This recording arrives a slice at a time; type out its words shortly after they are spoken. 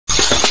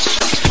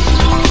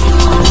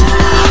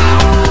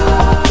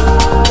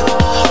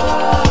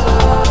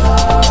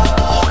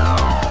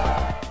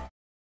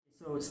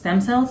stem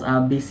cells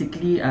are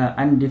basically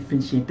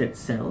undifferentiated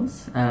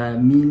cells,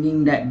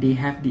 meaning that they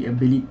have the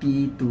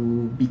ability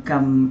to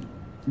become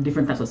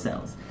different types of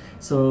cells.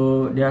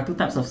 So there are two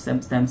types of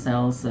stem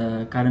cells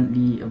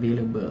currently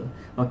available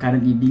or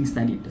currently being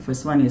studied. The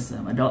first one is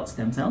adult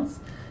stem cells,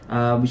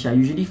 which are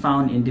usually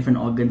found in different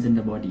organs in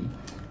the body.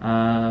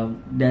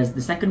 There's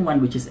the second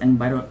one, which is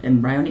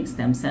embryonic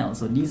stem cells.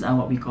 So these are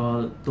what we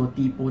call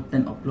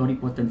totipotent or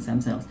pluripotent stem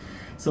cells.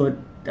 So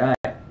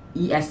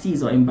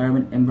ESCs or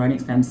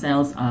embryonic stem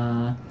cells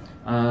are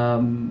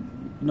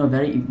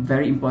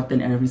very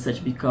important area of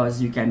research,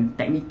 because you can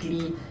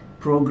technically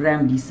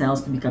program these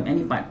cells to become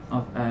any part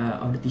of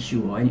the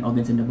tissue or any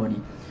organs in the body.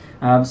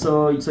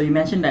 So you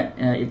mentioned that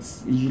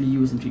it's usually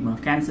used in treatment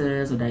of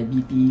cancers or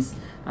diabetes,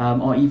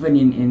 or even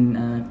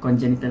in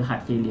congenital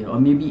heart failure, or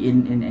maybe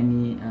in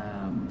any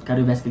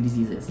cardiovascular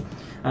diseases.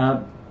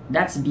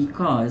 That's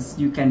because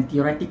you can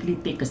theoretically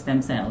take a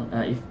stem cell,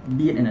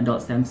 be it an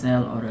adult stem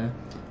cell or a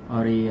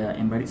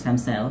embryonic stem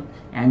cell,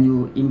 and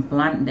you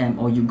implant them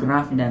or you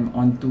graft them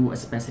onto a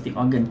specific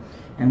organ.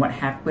 And what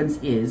happens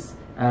is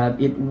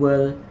it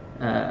will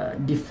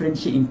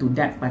differentiate into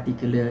that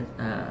particular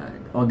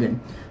organ.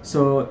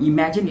 So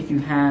imagine if you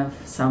have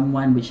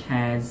someone which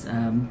has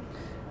an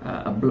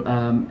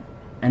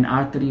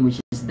artery which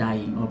is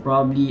dying, or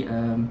probably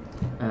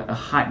a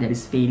heart that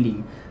is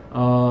failing.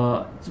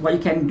 So what you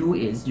can do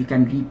is you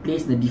can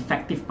replace the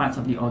defective parts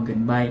of the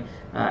organ by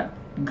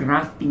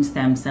grafting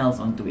stem cells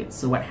onto it.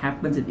 So what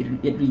happens is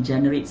it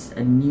regenerates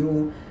a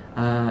new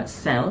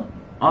cell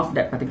of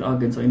that particular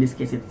organ. So in this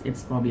case,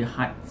 it's probably a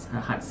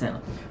heart cell.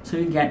 So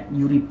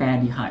you repair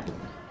the heart.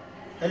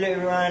 Hello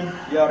everyone,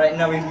 you are right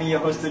now with me, your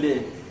host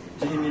today,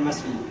 Jahimin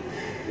Masri.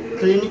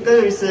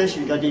 Clinical research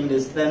regarding the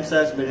stem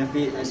cells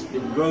benefit has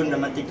been grown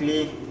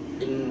dramatically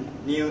in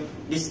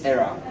this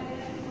era.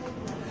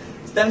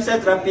 Stem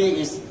cell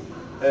therapy is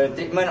a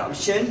treatment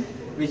option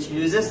which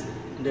uses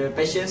the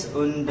patient's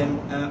own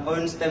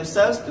stem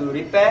cells to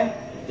repair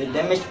the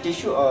damaged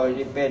tissue or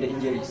repair the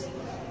injuries.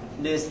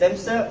 The stem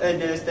cell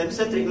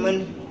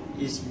treatment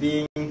is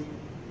being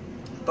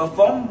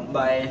performed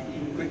by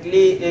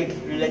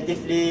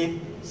relatively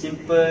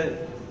simple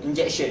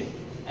injection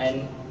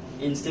and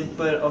in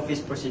simple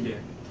office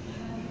procedure.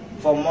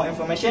 For more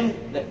information,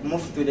 let's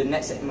move to the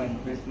next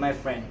segment with my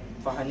friend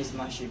Farhanis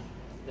Mahshim.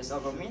 That's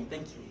all from me.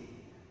 Thank you.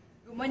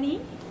 Good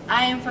morning,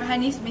 I am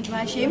Farhanis bin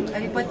Hashim,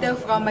 a reporter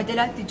from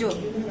Majalah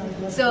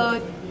 7. So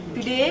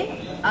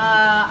today,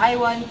 I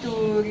want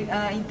to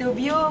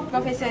interview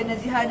Professor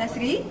Naziha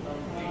Nasri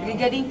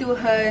regarding to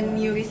her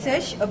new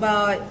research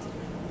about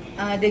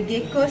the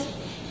gecko's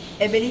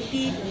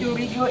ability to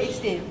regrow its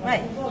tail,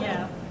 right?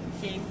 Yeah,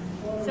 okay.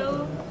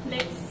 So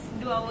let's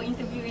do our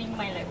interview in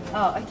my lab.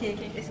 Oh, okay,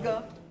 let's go.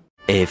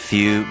 A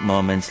few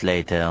moments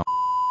later.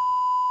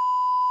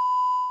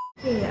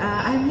 Okay,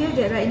 I'm here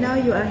that right now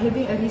you are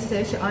having a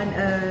research on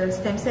a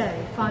stem cell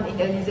found in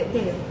the lizard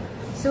tail.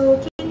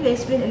 So can you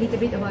explain a little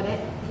bit about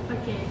that?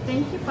 Okay,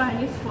 thank you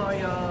Farhanis for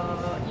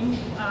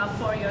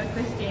your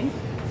question.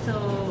 So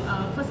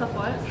first of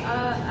all,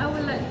 I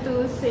would like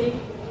to say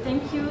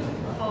thank you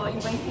for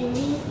inviting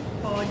me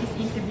for this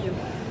interview.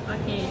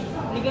 Okay,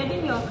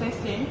 regarding your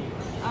question,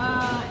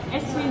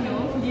 as we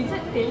know,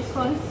 lizard tail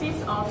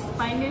consists of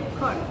spinal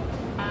cord,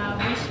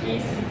 which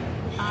is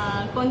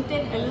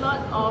contain a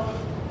lot of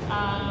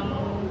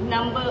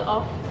number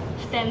of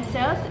stem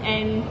cells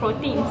and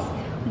proteins.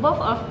 Both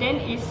of them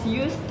is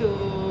used to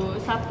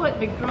support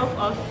the growth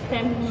of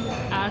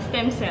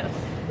stem cells.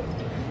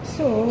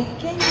 So,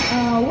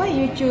 why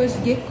you choose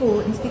gecko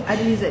instead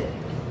of lizard?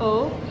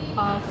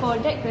 For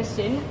that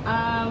question,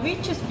 we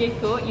choose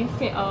gecko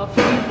instead of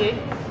lizard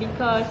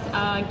because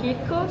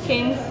gecko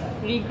can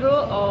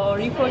regrow or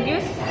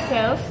reproduce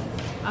cells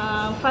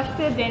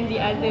faster than the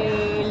other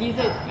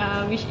lizard,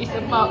 which is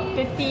about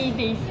 30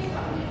 days.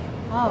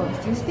 Wow,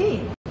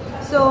 interesting.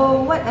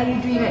 So, what are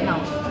you doing right now?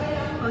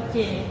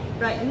 Okay,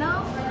 right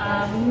now,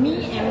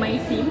 me and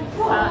my team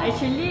are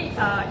actually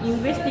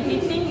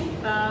investigating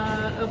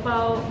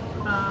about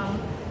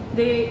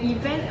the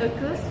events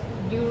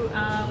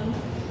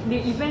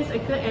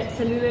occur at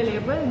cellular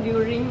level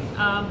during,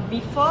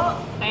 before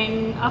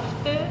and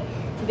after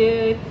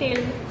the tail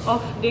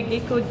of the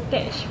gecko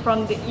detached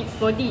from its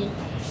body.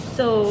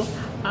 So,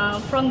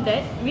 from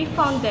that, we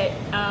found that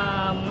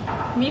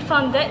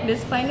the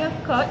spinal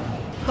cord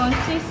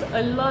consists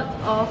a lot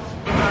of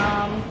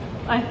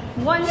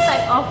one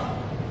type of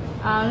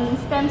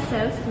stem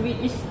cells which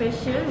is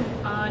special,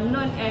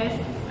 known as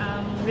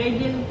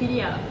radial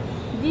glia.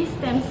 These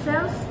stem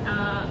cells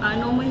are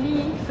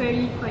normally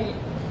very quiet.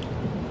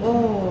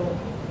 Oh,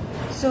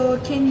 so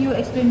can you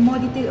explain more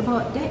detail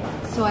about that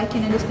so I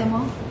can understand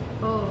more?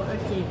 Oh,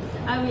 okay.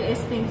 I will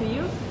explain to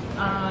you.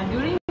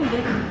 During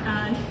the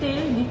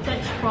tail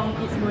detached from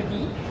its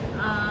body,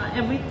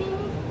 everything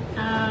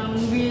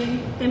will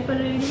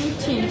temporarily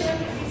change.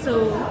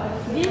 So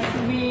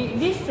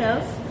these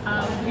cells,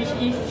 which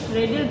is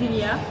radial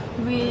glia,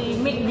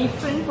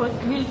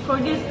 will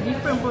produce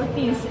different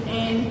proteins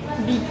and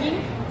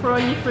begin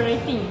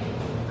proliferating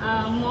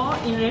more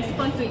in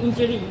response to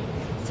injury.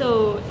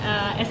 So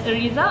as a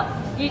result,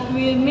 it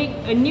will make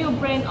a new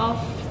brand of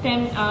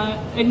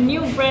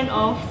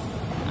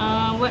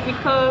what we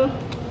call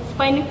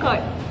spinal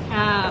cord.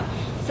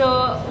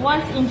 So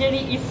once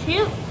injury is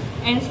healed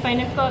and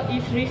spinal cord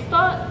is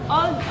restored,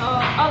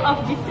 all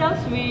of the cells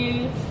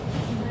will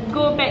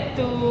go back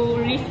to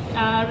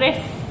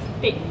rest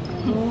state.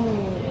 Oh,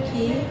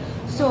 okay.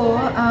 So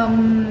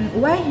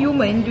why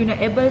human do not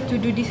able to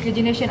do this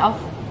regeneration of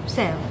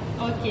cell?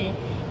 Okay,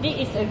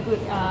 this is a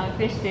good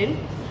question.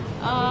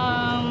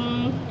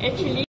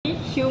 Actually,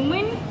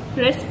 human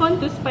respond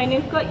to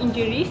spinal cord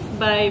injuries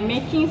by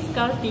making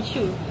scar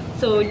tissue.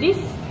 So this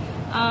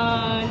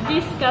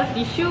scar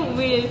tissue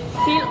will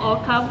seal or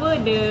cover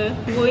the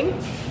wound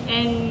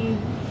and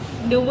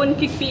the wound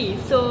quickly.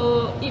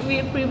 So it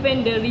will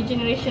prevent the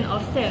regeneration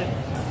of cell.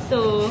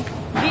 So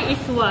this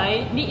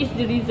is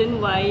the reason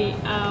why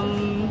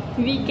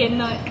we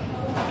cannot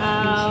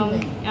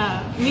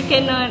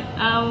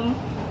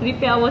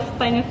repair our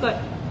spinal cord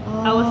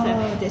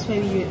ourselves. That's why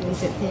we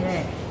use that thing,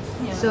 right?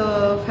 Yeah.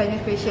 So final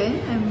question,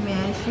 may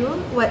I ask you,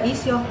 what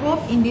is your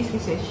hope in this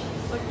research?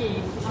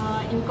 Okay,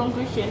 in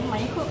conclusion, my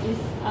hope is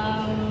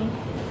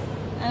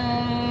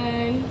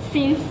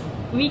since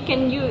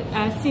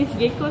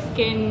geckos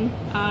can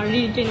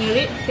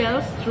regenerate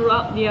cells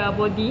throughout their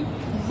body,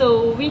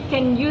 so we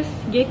can use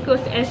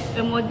geckos as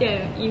a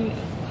model in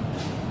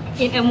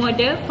a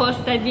model for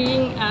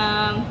studying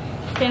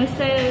stem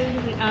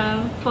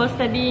cell, for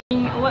studying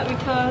what we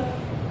call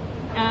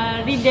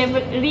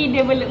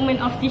redevelopment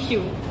of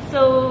tissue.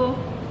 So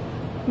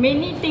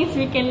many things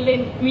we can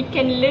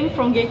learn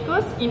from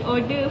geckos in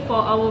order for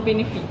our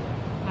benefit.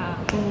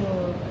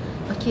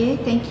 Okay,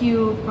 thank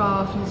you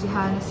Prof.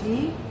 Naziha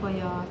Nasri for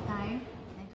your time.